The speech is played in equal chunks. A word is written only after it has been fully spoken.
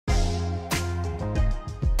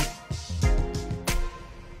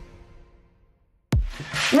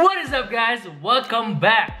What is up, guys? Welcome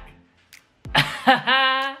back.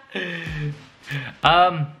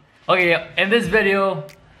 Okay, in this video,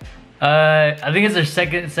 I think it's our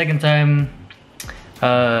second time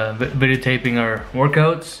videotaping our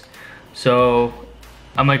workouts. So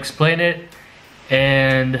I'm gonna explain it,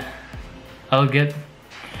 and I'll get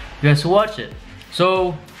you guys to watch it.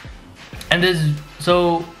 So, I'm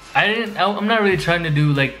not really trying to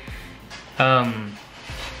do like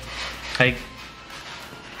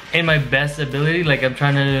in my best ability. Like, I'm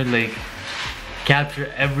trying to like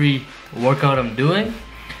capture every workout I'm doing,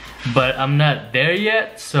 but I'm not there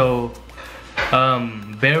yet. So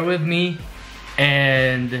bear with me.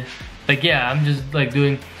 And like, yeah, I'm just like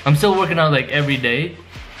I'm still working out like every day,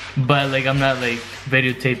 but like I'm not like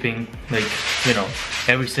videotaping like, you know,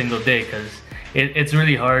 every single day, because it's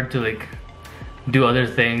really hard to like do other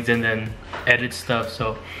things and then edit stuff.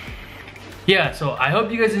 So yeah, so I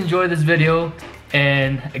hope you guys enjoy this video,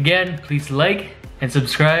 and again, please like and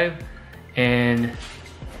subscribe, and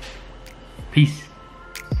peace.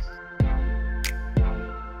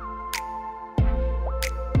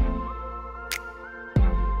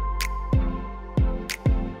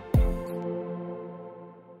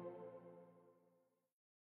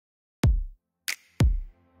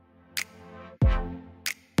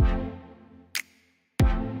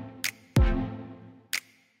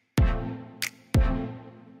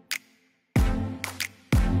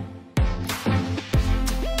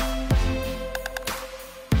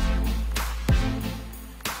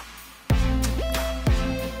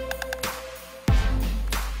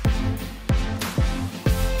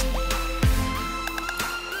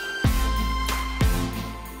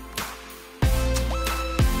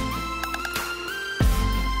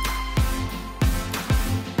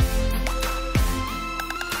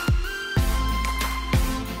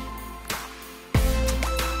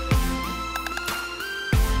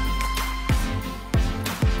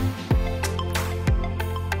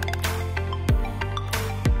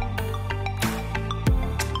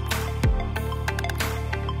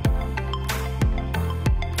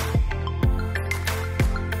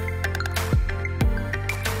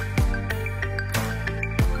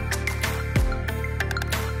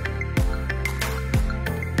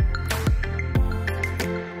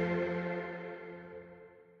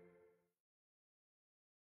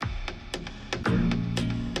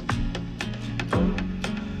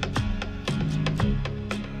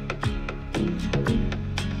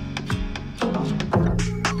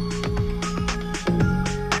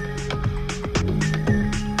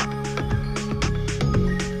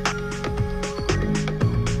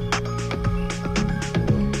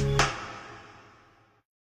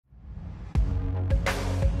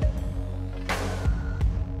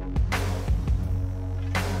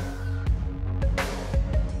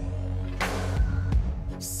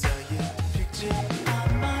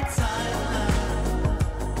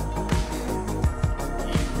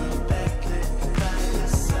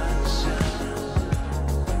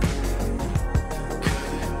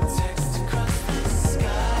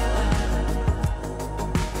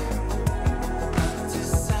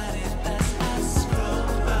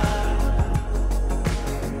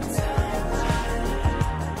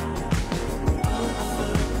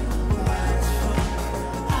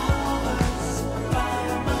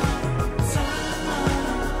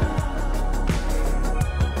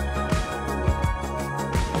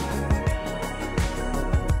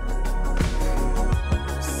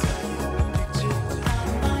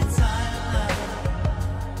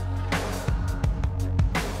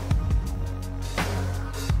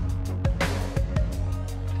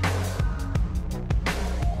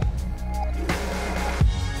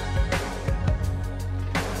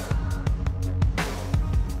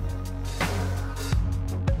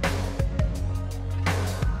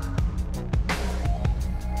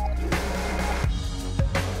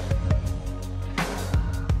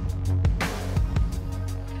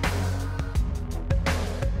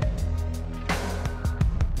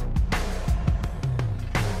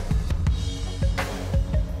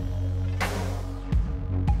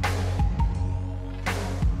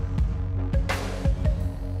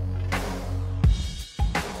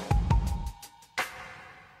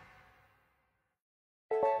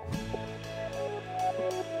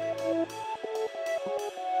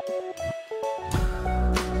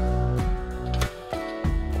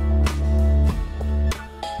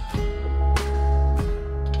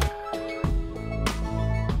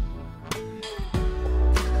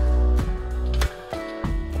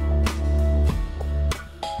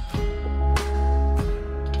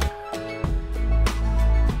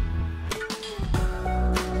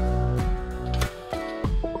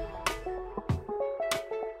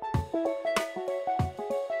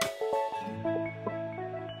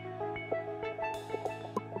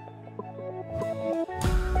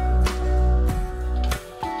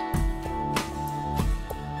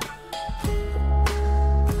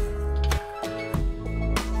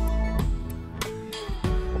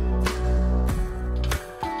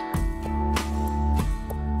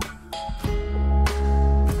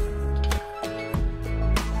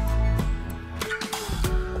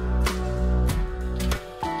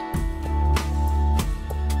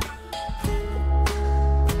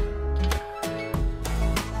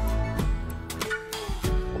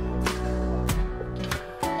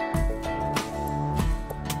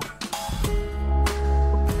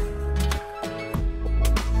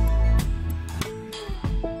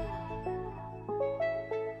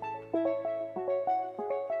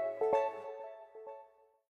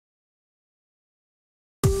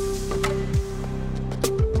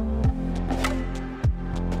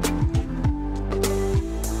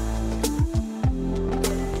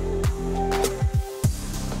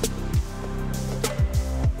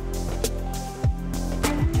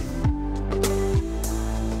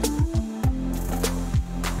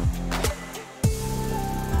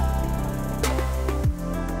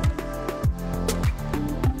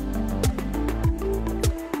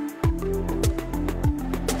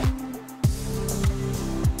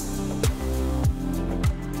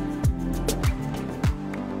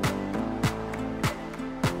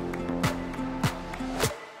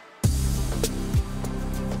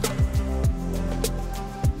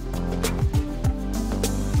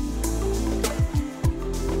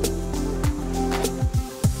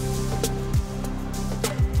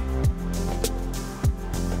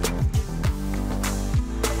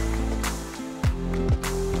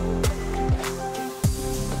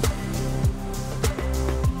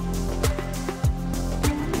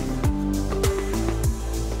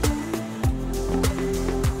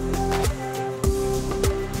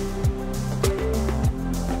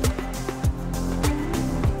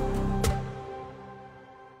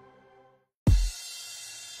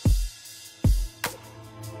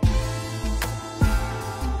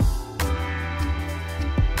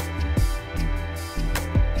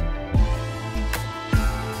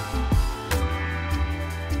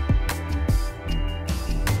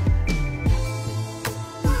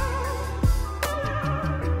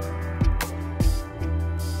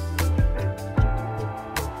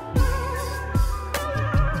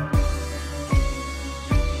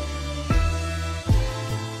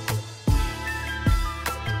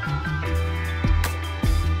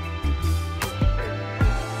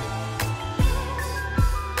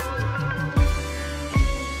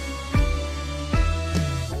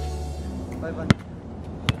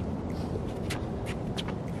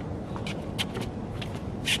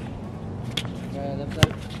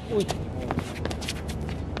 Uy.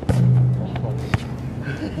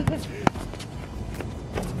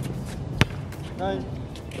 Nice.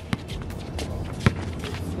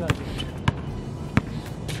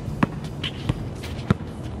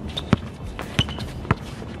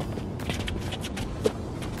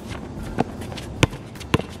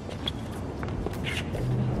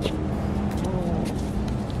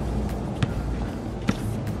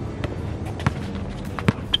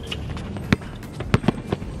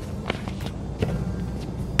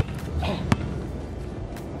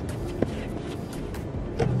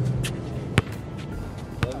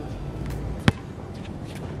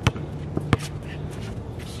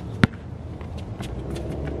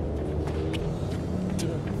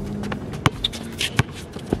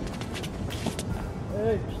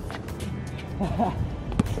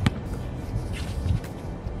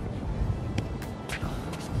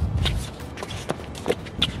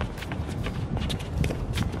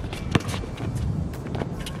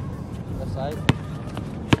 Left side.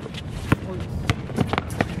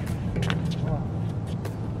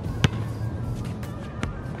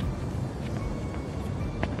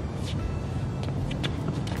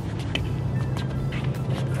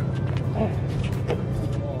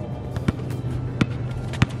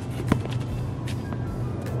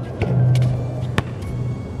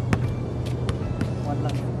 One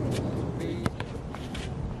lang.